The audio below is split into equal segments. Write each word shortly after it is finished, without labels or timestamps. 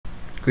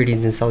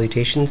Greetings and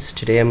salutations.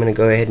 Today I'm going to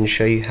go ahead and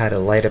show you how to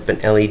light up an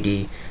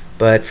LED,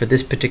 but for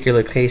this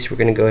particular case we're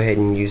going to go ahead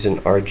and use an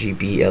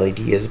RGB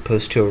LED as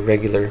opposed to a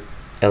regular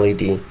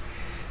LED.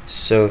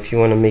 So if you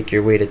want to make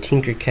your way to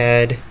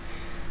Tinkercad,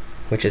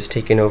 which has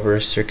taken over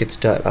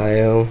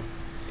circuits.io,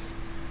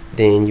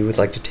 then you would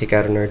like to take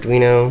out an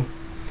Arduino,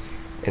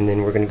 and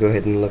then we're going to go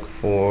ahead and look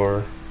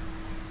for,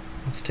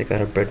 let's take out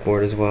a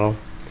breadboard as well.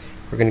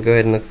 We're going to go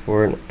ahead and look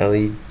for an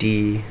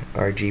LED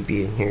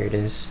RGB, and here it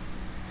is.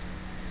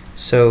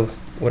 So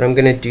what I'm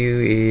going to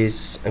do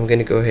is I'm going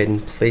to go ahead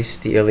and place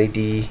the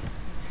LED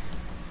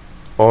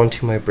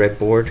onto my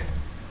breadboard.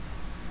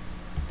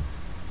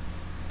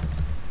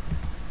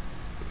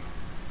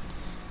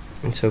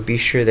 And so be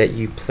sure that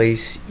you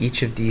place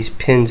each of these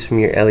pins from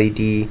your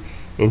LED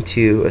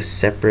into a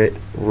separate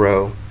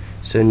row.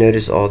 So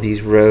notice all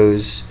these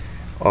rows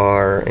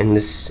are in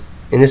this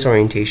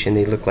orientation,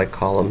 they look like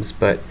columns,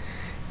 but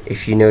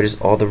if you notice,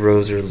 all the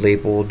rows are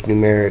labeled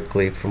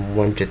numerically from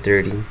 1 to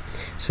 30.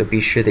 So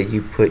be sure that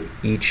you put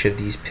each of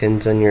these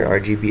pins on your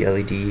RGB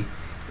LED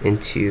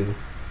into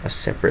a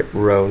separate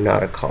row,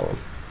 not a column.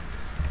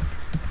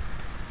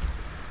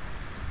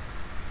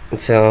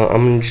 And so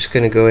I'm just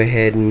going to go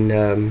ahead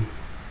and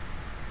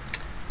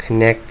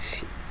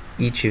connect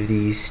each of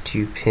these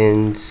two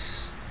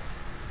pins.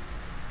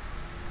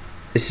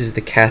 This is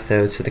the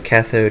cathode, so the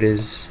cathode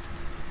is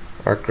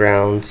our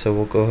ground, so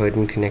we'll go ahead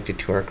and connect it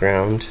to our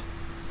ground.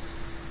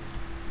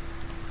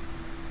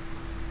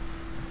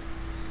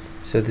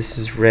 So this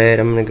is red.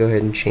 I'm going to go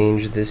ahead and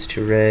change this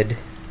to red.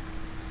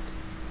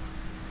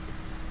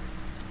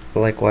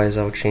 Likewise,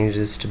 I'll change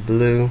this to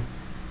blue.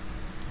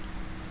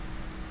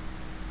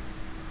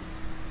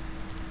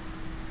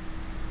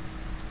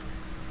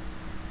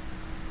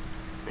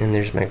 And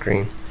there's my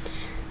green.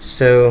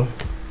 So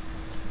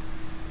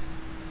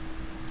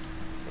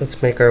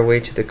let's make our way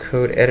to the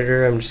code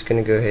editor. I'm just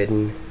going to go ahead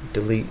and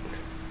delete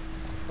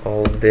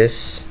all of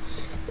this.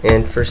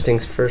 And first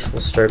things first,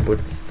 we'll start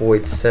with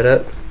void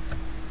setup.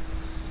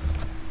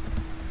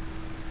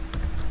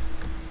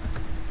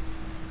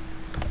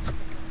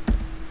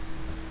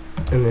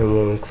 And then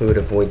we'll include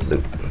a void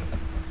loop.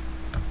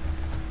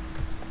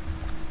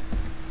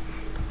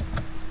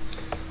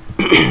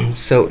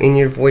 So in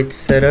your void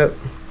setup,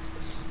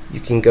 you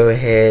can go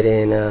ahead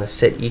and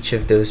set each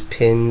of those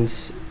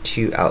pins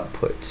to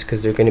outputs,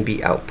 because they're going to be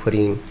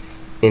outputting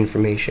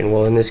information.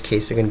 Well, in this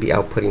case, they're going to be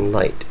outputting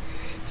light.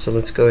 So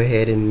let's go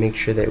ahead and make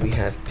sure that we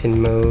have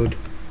pin mode,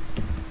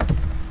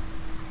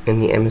 and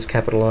the M is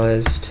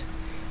capitalized.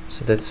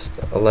 So that's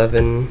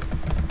 11.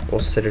 We'll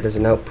set it as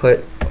an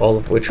output, all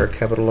of which are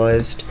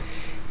capitalized.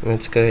 And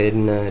let's go ahead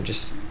and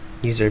just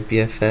use our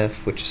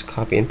BFF, which is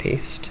copy and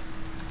paste.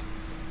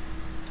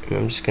 And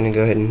I'm just going to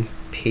go ahead and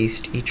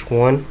paste each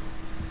one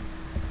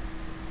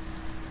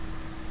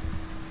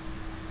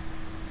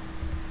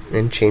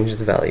and change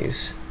the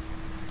values.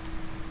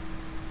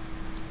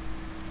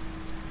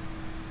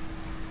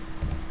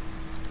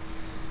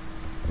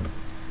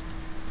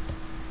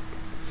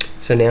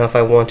 So now if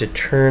I want to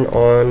turn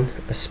on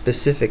a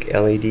specific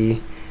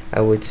LED, I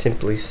would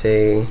simply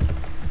say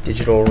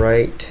digital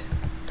write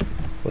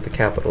with a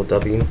capital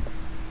W,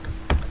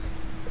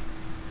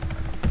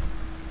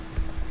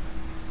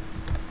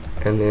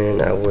 and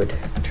then I would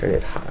turn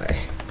it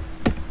high.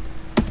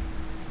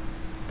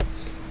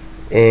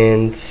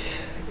 And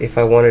if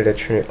I wanted to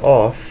turn it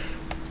off,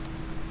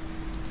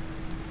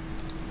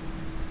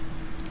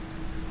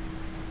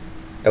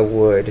 I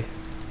would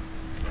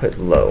put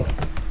low.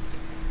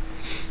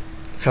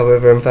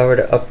 However, if I were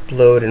to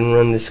upload and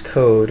run this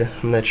code,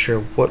 I'm not sure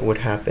what would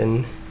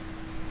happen,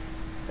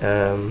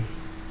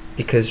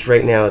 because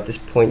right now at this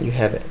point you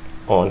have it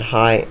on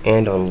high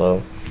and on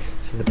low.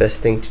 So the best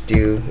thing to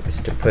do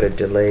is to put a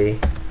delay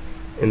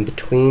in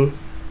between.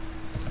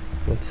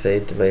 Let's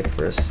say delay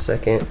for a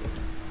second.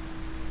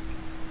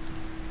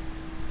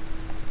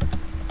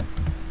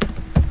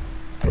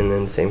 And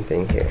then same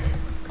thing here.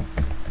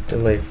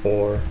 Delay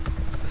for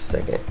a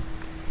second.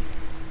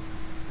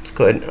 Let's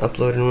go ahead and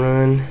upload and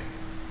run.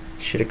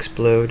 Should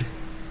explode.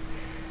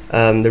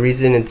 The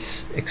reason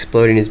it's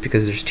exploding is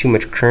because there's too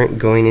much current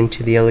going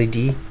into the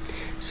LED.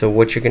 So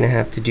what you're going to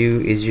have to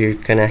do is you're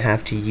going to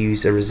have to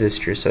use a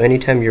resistor. So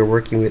anytime you're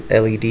working with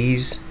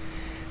LEDs,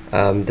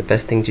 the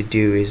best thing to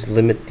do is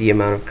limit the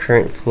amount of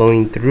current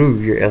flowing through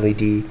your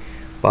LED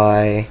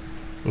by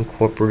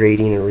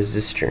incorporating a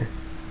resistor.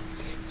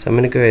 So I'm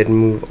going to go ahead and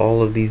move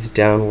all of these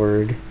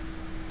downward.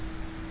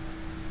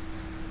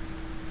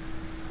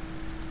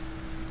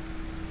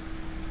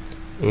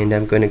 And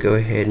I'm going to go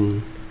ahead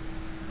and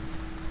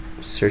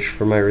search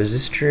for my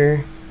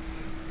resistor,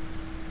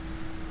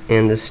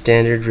 and the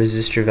standard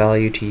resistor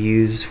value to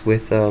use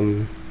with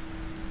LEDs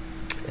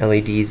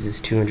is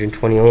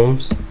 220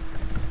 ohms.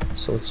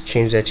 So let's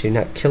change that to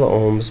not kilo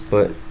ohms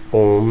but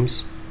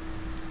ohms.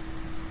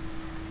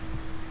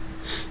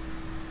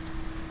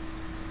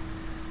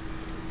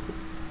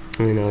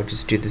 And I'll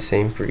just do the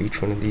same for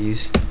each one of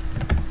these.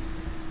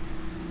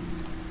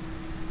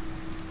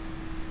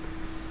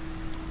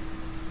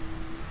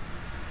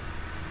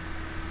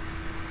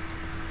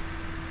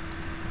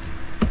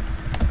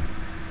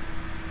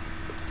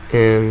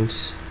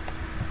 And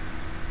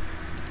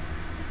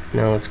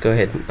now let's go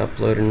ahead and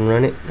upload and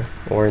run it,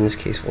 or in this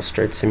case we'll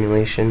start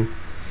simulation,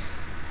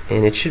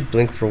 and it should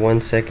blink for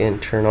 1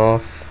 second, turn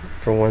off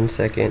for 1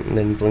 second, and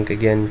then blink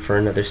again for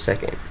another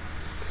second.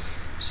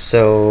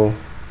 So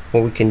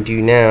what we can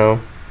do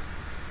now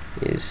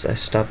is I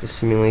stop the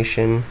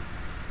simulation.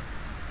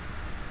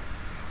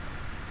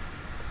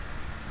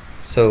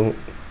 So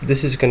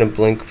this is going to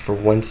blink for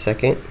 1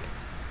 second,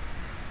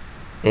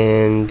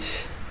 and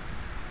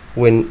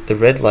when the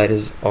red light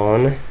is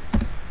on,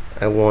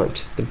 I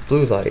want the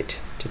blue light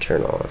to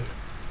turn on.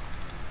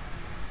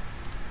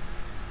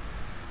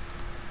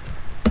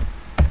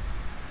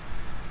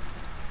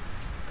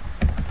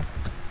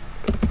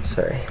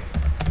 Sorry.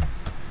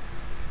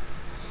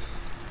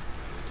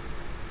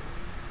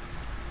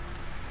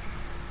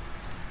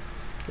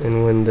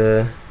 And when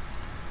the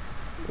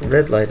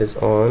red light is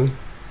on,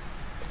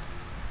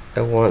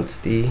 I want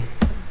the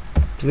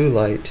blue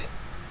light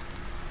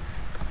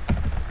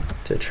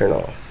to turn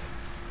off.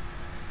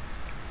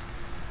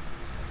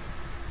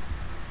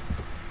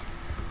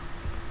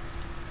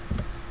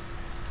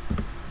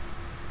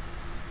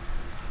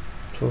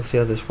 So we'll see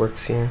how this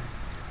works here.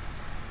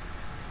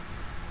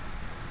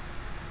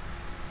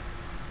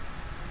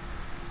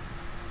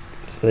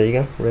 So there you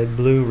go, red,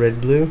 blue,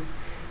 red, blue.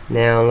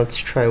 Now let's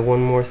try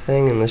one more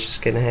thing, and let's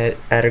just get ahead,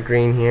 add a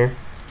green here.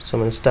 So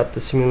I'm going to stop the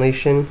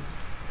simulation.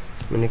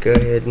 I'm going to go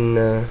ahead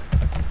and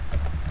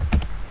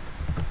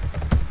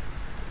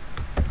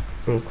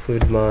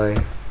include my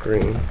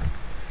green.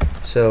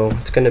 So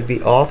it's going to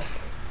be off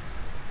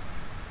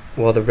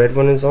while the red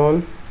one is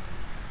on.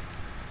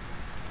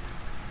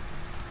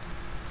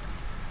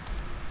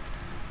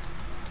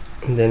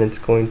 And then it's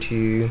going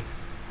to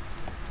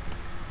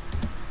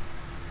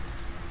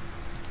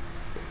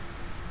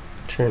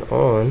turn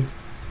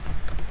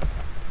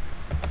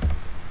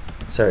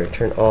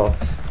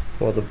off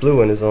while the blue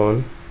one is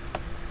on.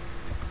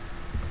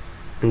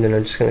 And then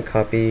I'm just going to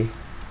copy,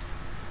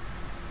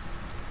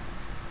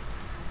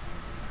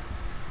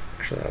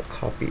 actually I'll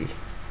copy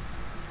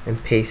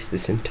and paste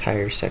this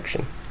entire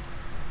section.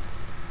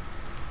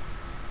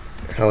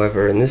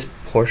 However, in this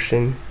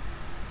portion,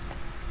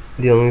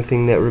 the only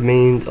thing that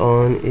remains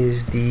on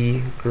is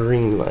the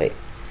green light.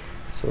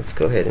 So let's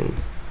go ahead and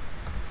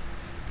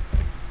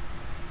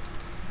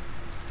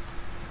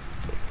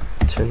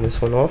turn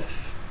this one off.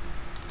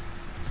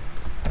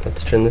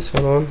 Let's turn this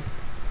one on.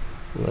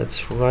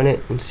 Let's run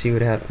it and see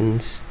what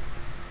happens.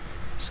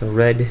 So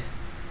red,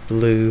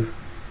 blue,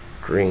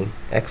 green.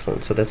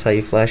 Excellent. So that's how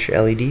you flash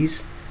your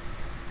LEDs.